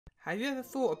Have you ever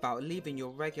thought about leaving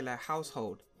your regular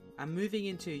household and moving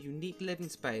into a unique living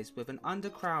space with an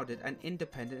undercrowded and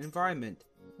independent environment?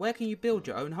 Where can you build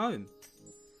your own home?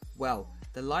 Well,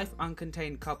 the Life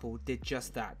Uncontained couple did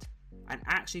just that, and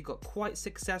actually got quite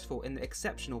successful in the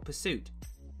exceptional pursuit.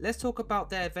 Let's talk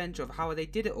about their adventure of how they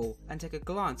did it all and take a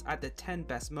glance at the 10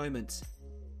 best moments.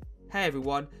 Hey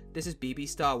everyone, this is BB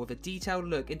Star with a detailed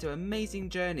look into an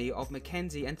amazing journey of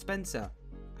Mackenzie and Spencer,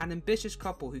 an ambitious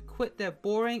couple who quit their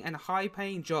boring and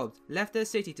high-paying jobs, left their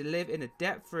city to live in a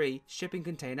debt-free shipping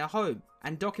container home,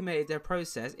 and documented their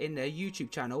process in their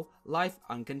YouTube channel, Life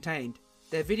Uncontained.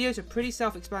 Their videos are pretty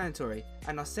self-explanatory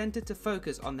and are centered to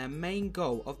focus on their main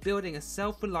goal of building a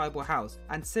self-reliable house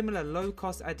and similar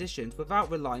low-cost additions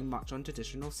without relying much on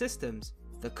traditional systems.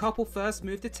 The couple first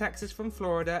moved to Texas from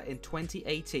Florida in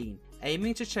 2018,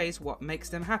 aiming to chase what makes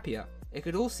them happier. It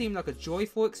could all seem like a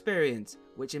joyful experience,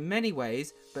 which in many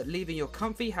ways, but leaving your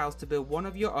comfy house to build one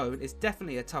of your own is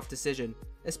definitely a tough decision,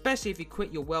 especially if you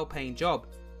quit your well-paying job.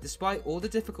 Despite all the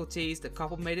difficulties, the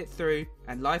couple made it through,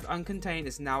 and Life Uncontained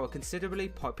is now a considerably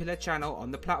popular channel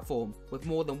on the platform, with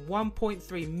more than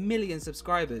 1.3 million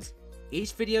subscribers.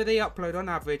 Each video they upload on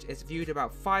average is viewed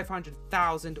about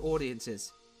 500,000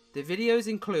 audiences. The videos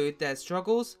include their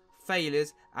struggles,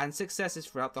 failures, and successes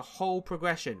throughout the whole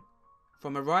progression.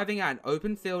 From arriving at an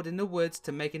open field in the woods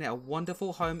to making it a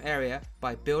wonderful home area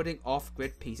by building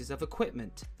off-grid pieces of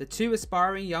equipment. The two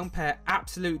aspiring young pair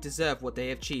absolutely deserve what they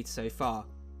have achieved so far.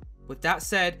 With that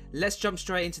said, let's jump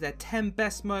straight into their 10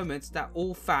 best moments that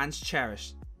all fans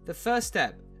cherish. The first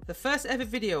step. The first ever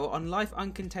video on Life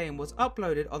Uncontained was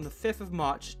uploaded on the 5th of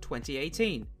March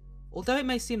 2018. Although it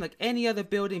may seem like any other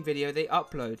building video they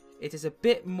upload, it is a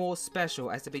bit more special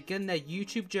as they begin their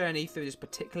YouTube journey through this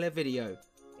particular video.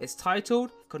 It's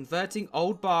titled Converting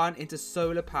Old Barn into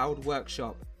Solar Powered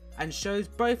Workshop, and shows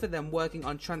both of them working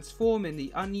on transforming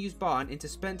the unused barn into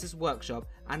Spencer's workshop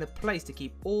and a place to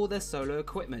keep all their solar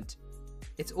equipment.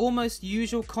 It's almost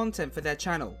usual content for their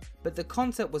channel, but the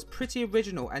concept was pretty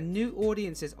original and new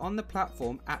audiences on the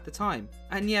platform at the time.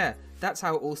 And yeah, that's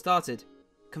how it all started.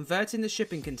 Converting the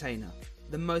shipping container.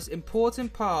 The most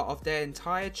important part of their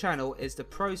entire channel is the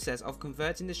process of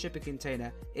converting the shipping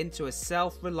container into a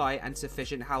self-reliant and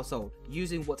sufficient household,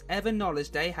 using whatever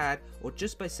knowledge they had or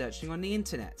just by searching on the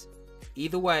internet.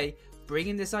 Either way,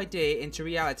 bringing this idea into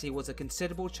reality was a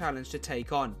considerable challenge to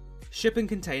take on. Shipping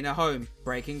Container Home,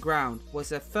 Breaking Ground was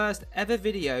their first ever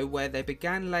video where they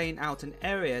began laying out an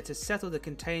area to settle the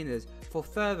containers for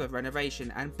further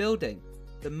renovation and building.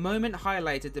 The moment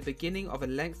highlighted the beginning of a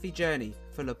lengthy journey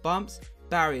full of bumps,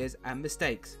 barriers and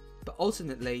mistakes, but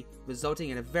ultimately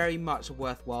resulting in a very much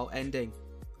worthwhile ending.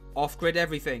 Off-grid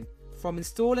everything. From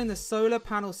installing the solar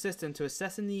panel system to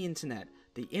assessing the internet,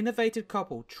 the innovative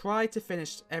couple tried to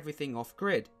finish everything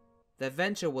off-grid. Their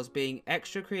venture was being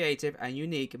extra creative and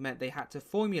unique meant they had to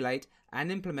formulate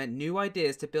and implement new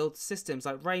ideas to build systems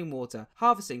like rainwater,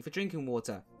 harvesting for drinking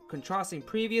water, contrasting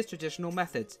previous traditional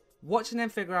methods. Watching them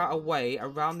figure out a way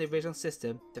around the original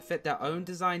system to fit their own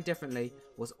design differently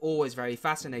was always very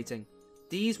fascinating.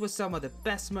 These were some of the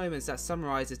best moments that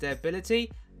summarizes their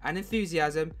ability and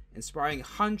enthusiasm, inspiring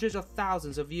hundreds of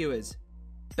thousands of viewers.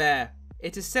 Bear.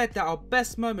 It is said that our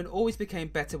best moment always became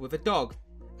better with a dog,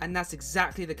 and that's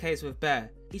exactly the case with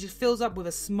Bear. He just fills up with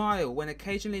a smile when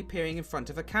occasionally appearing in front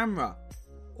of a camera.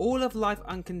 All of Life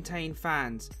Uncontained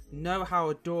fans know how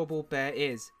adorable Bear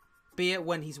is. Be it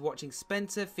when he's watching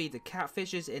Spencer feed the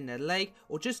catfishes in their lake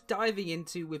or just diving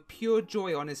into with pure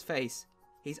joy on his face.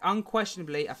 He's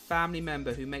unquestionably a family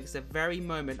member who makes the very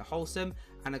moment wholesome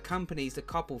and accompanies the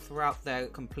couple throughout their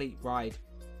complete ride.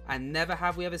 And never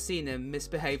have we ever seen him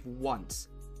misbehave once.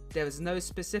 There is no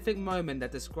specific moment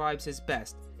that describes his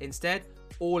best. Instead,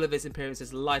 all of his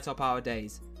appearances light up our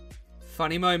days.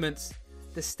 Funny moments.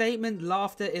 The statement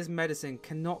 "laughter is medicine"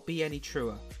 cannot be any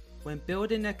truer. When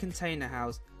building their container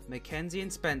house, Mackenzie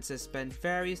and Spencer spend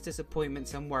various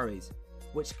disappointments and worries,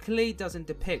 which clearly doesn't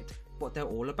depict what they're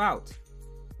all about.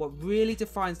 What really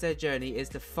defines their journey is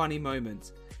the funny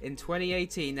moments. In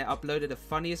 2018 they uploaded a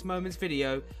funniest moments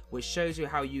video, which shows you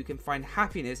how you can find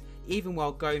happiness even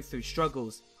while going through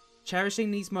struggles.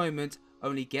 Cherishing these moments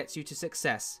only gets you to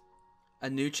success. A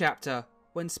new chapter.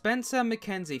 When Spencer and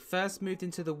Mackenzie first moved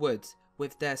into the woods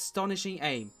with their astonishing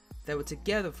aim, they were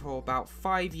together for about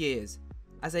 5 years,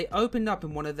 as they opened up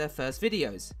in one of their first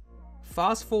videos.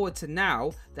 Fast forward to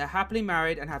now, they're happily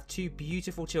married and have 2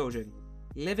 beautiful children,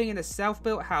 living in a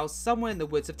self-built house somewhere in the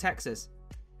woods of Texas.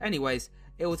 Anyways,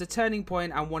 it was a turning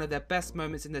point and one of their best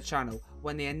moments in the channel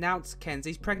when they announced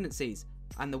Kenzie's pregnancies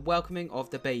and the welcoming of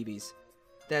the babies.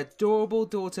 Their adorable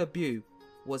daughter Beau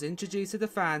was introduced to the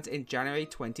fans in January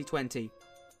 2020.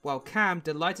 while Cam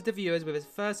delighted the viewers with his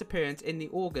first appearance in the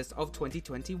August of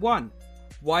 2021.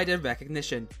 Wider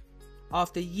recognition.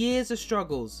 After years of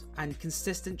struggles and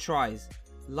consistent tries,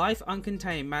 Life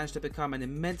Uncontained managed to become an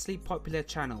immensely popular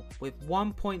channel with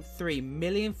 1.3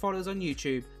 million followers on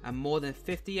YouTube and more than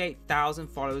 58,000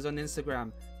 followers on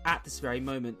Instagram at this very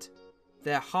moment.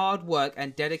 Their hard work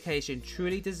and dedication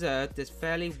truly deserved this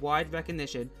fairly wide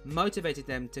recognition, motivated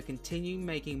them to continue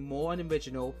making more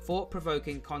original,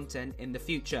 thought-provoking content in the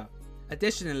future.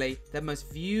 Additionally, their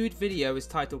most viewed video is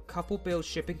titled Couple Builds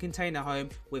Shipping Container Home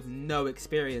with No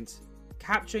Experience,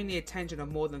 capturing the attention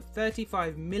of more than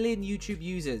 35 million YouTube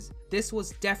users. This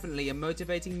was definitely a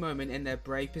motivating moment in their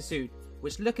brave pursuit,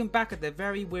 which looking back at their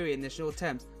very weary initial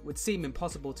attempts would seem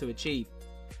impossible to achieve.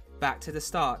 Back to the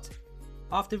start.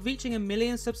 After reaching 1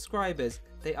 million subscribers,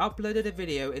 they uploaded a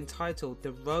video entitled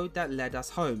The Road That Led Us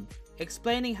Home,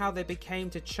 explaining how they became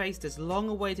to chase this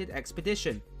long-awaited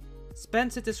expedition.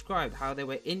 Spencer described how they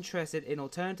were interested in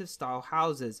alternative style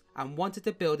houses and wanted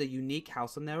to build a unique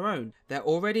house on their own. Their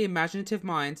already imaginative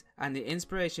minds and the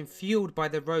inspiration fueled by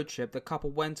the road trip the couple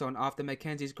went on after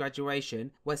Mackenzie's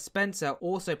graduation, where Spencer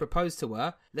also proposed to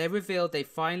her, they revealed they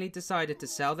finally decided to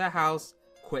sell their house,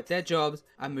 quit their jobs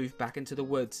and move back into the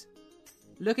woods.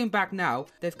 Looking back now,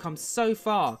 they've come so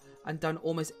far and done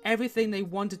almost everything they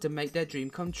wanted to make their dream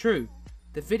come true.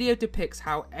 The video depicts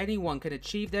how anyone can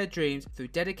achieve their dreams through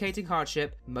dedicating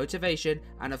hardship, motivation,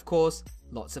 and of course,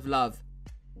 lots of love.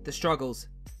 The struggles.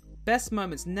 Best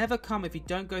moments never come if you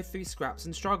don't go through scraps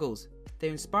and struggles. The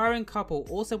inspiring couple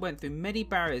also went through many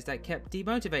barriers that kept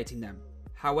demotivating them.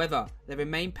 However, they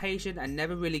remained patient and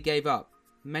never really gave up.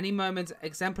 Many moments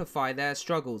exemplify their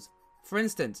struggles. For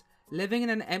instance, living in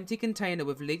an empty container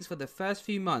with leaks for the first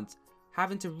few months,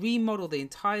 having to remodel the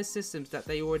entire systems that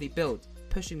they already built,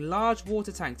 pushing large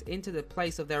water tanks into the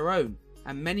place of their own,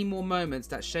 and many more moments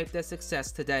that shape their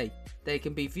success today. They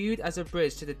can be viewed as a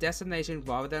bridge to the destination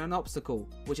rather than an obstacle,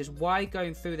 which is why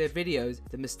going through their videos,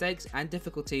 the mistakes and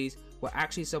difficulties were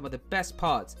actually some of the best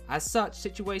parts. As such,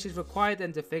 situations required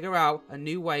them to figure out a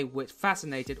new way which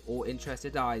fascinated all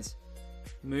interested eyes.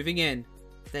 Moving in.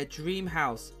 Their dream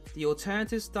house, the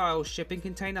alternative style shipping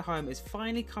container home, is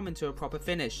finally coming to a proper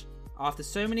finish. After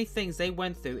so many things they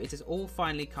went through, it is all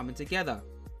finally coming together.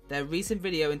 Their recent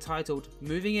video entitled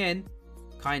Moving In,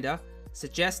 kinda,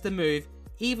 suggests the move,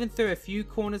 even though a few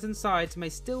corners and sides may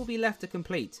still be left to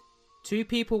complete. Two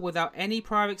people without any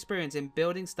prior experience in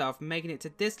building stuff making it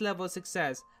to this level of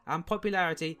success and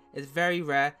popularity is very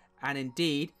rare, and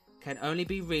indeed can only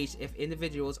be reached if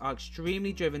individuals are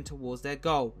extremely driven towards their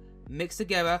goal, mixed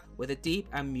together with a deep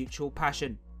and mutual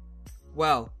passion.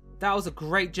 Well, that was a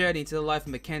great journey to the life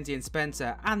of Mackenzie and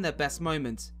Spencer and their best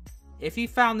moments. If you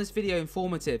found this video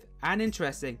informative and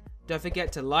interesting, don't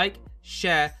forget to like,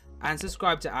 share and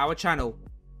subscribe to our channel.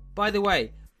 By the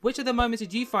way, which of the moments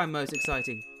did you find most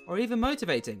exciting or even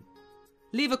motivating?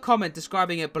 Leave a comment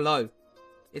describing it below.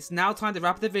 It's now time to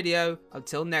wrap the video.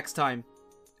 Until next time.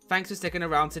 Thanks for sticking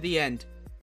around to the end.